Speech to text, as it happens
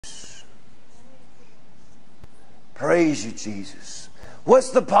Praise you, Jesus.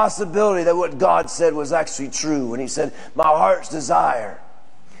 What's the possibility that what God said was actually true when he said, my heart's desire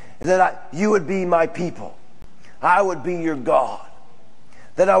is that you would be my people. I would be your God.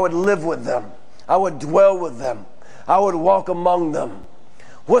 That I would live with them. I would dwell with them. I would walk among them.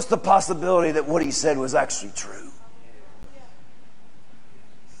 What's the possibility that what he said was actually true?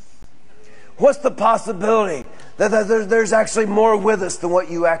 What's the possibility that there's actually more with us than what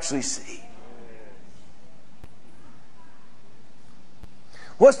you actually see?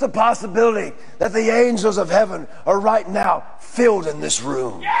 What's the possibility that the angels of heaven are right now filled in this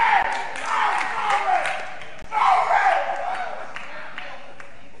room?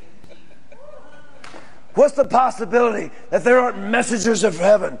 What's the possibility that there aren't messengers of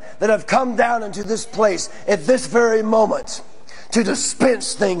heaven that have come down into this place at this very moment to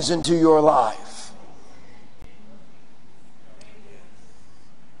dispense things into your life?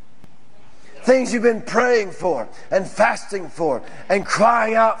 Things you've been praying for and fasting for and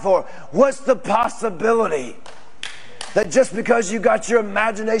crying out for. What's the possibility that just because you got your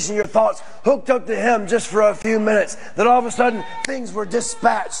imagination, your thoughts hooked up to him just for a few minutes, that all of a sudden things were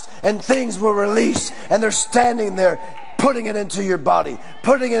dispatched and things were released, and they're standing there putting it into your body,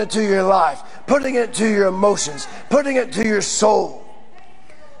 putting it into your life, putting it into your emotions, putting it to your soul,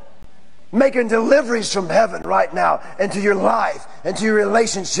 making deliveries from heaven right now into your life, into your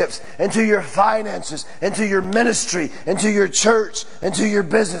relationships, into your finances, into your ministry, into your church, into your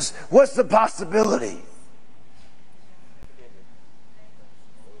business? What's the possibility?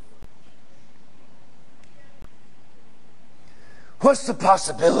 What's the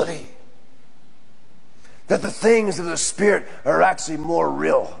possibility that the things of the Spirit are actually more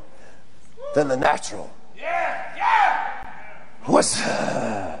real than the natural? What's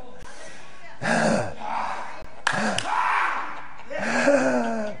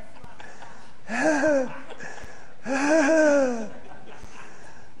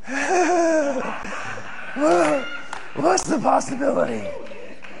what's the possibility?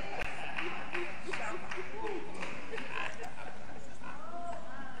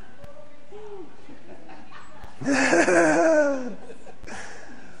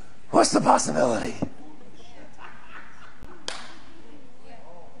 What's the possibility?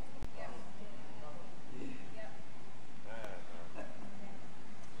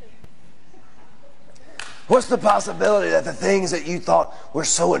 What's the possibility that the things that you thought were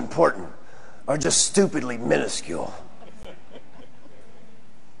so important are just stupidly minuscule?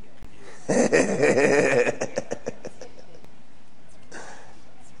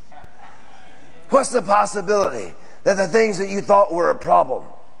 What's the possibility that the things that you thought were a problem?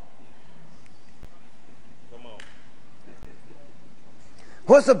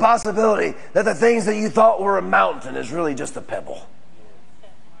 What's the possibility that the things that you thought were a mountain is really just a pebble?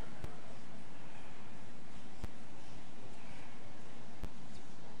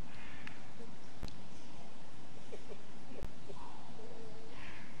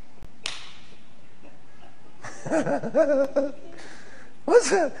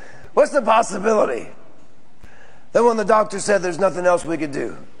 What's the possibility that when the doctor said there's nothing else we could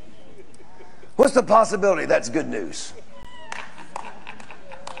do, what's the possibility that's good news?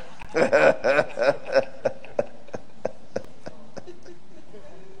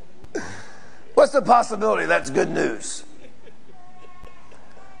 What's the possibility that's good news?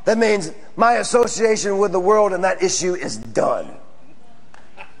 That means my association with the world and that issue is done.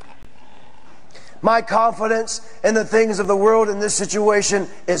 My confidence in the things of the world in this situation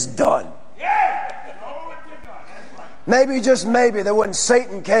is done. Maybe, just maybe, that when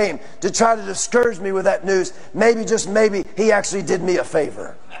Satan came to try to discourage me with that news, maybe, just maybe, he actually did me a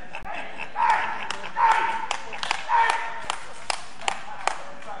favor.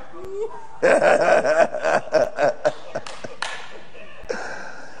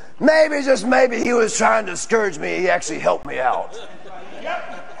 Maybe, just maybe, he was trying to discourage me. He actually helped me out.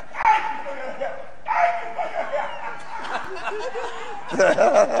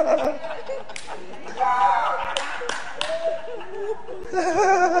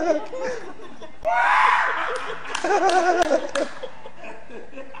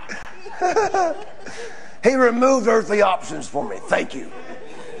 He removed earthly options for me. Thank you.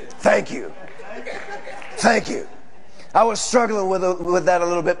 Thank you. Thank you. I was struggling with that a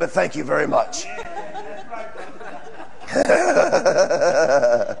little bit, but thank you very much.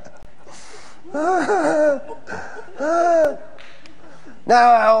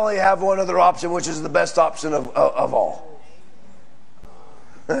 Now I only have one other option, which is the best option of all.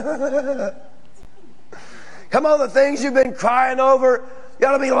 Come on, the things you've been crying over, you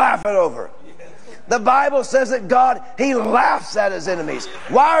ought to be laughing over. The Bible says that God, He laughs at His enemies.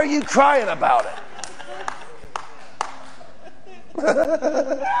 Why are you crying about it?